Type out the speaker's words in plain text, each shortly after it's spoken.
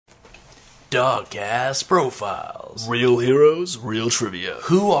Dogcast Profiles. Real heroes, real trivia.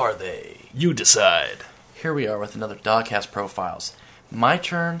 Who are they? You decide. Here we are with another Dogcast Profiles. My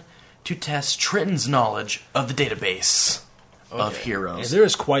turn to test Trenton's knowledge of the database of heroes. Yeah, there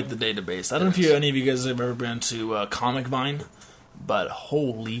is quite the database. I don't know if any of you guys have ever been to Comic Vine, but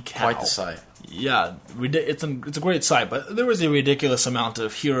holy cow. Quite the site. Yeah, it's a great site, but there was a ridiculous amount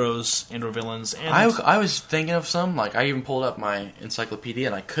of heroes and or villains. And I was thinking of some, like I even pulled up my encyclopedia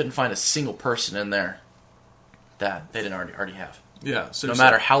and I couldn't find a single person in there that they didn't already have. Yeah, no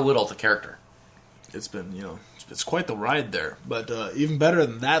matter how little the character. It's been, it's quite the ride there. But even better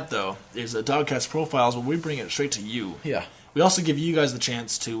than that, though, is the Dogcast Profiles where we bring it straight to you. Yeah. We also give you guys the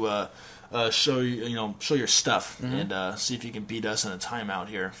chance to show your stuff and see if you can beat us in a timeout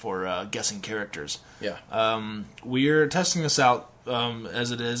here for guessing characters. Yeah. We're testing this out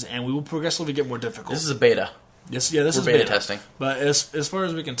as it is, and we will progressively get more difficult. This is a beta. This We're is beta testing. But as far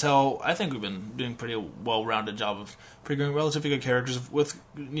as we can tell, I think we've been doing pretty well-rounded job of figuring relatively good characters with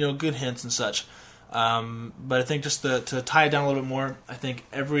good hints and such. But I think just to tie it down a little bit more, I think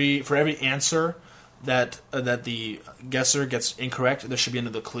for every answer that the guesser gets incorrect, there should be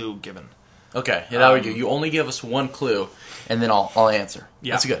another clue given. Okay, yeah, that we do. You only give us one clue, and then I'll answer.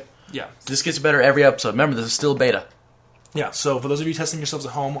 Yeah. That's good. Yeah. This gets better every episode. Remember, this is still beta. Yeah, so for those of you testing yourselves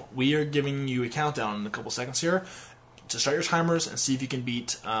at home, we are giving you a countdown in a couple seconds here to start your timers and see if you can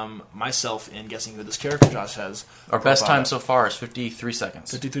beat myself in guessing who this character Josh has. Our best time so far is 53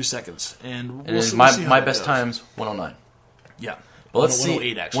 seconds. 53 seconds. And my best time's 109. Yeah. But let's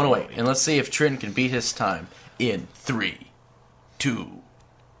 108, see. actually. 108. And let's see if Trenton can beat his time in 3, 2,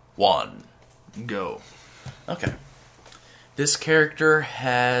 1. Go. Okay. This character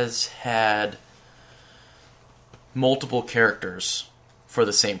has had multiple characters for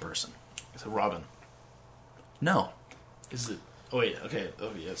the same person. Is it Robin? No. Is it... Oh, wait. Okay.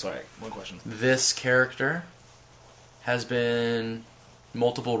 Oh, yeah. Sorry. One question. This character has been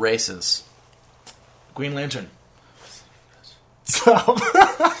multiple races. Green Lantern. Stop.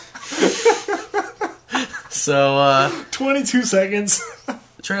 So, 22 seconds.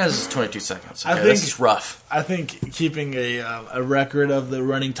 Trent has 22 seconds. I Okay, think this is rough. I think keeping a record of the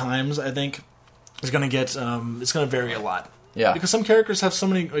running times, I think, is going to get... it's going to vary a lot. Yeah. Because some characters have so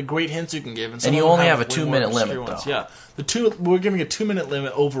many great hints you can give. And you only have a 2-minute limit, though. Ones. Yeah. We're giving a 2-minute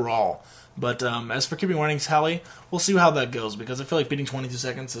limit overall. But as for keeping running tally, we'll see how that goes. Because I feel like beating 22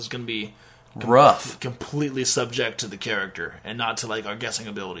 seconds is going to be... rough. Completely subject to the character and not to our guessing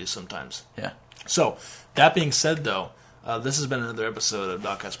abilities sometimes. Yeah. So, that being said, though, this has been another episode of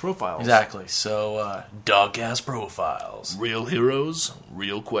Dogcast Profiles. Exactly. So, Dogcast Profiles. Real heroes,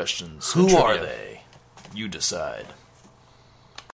 real questions. Who Trivia. are they? You decide.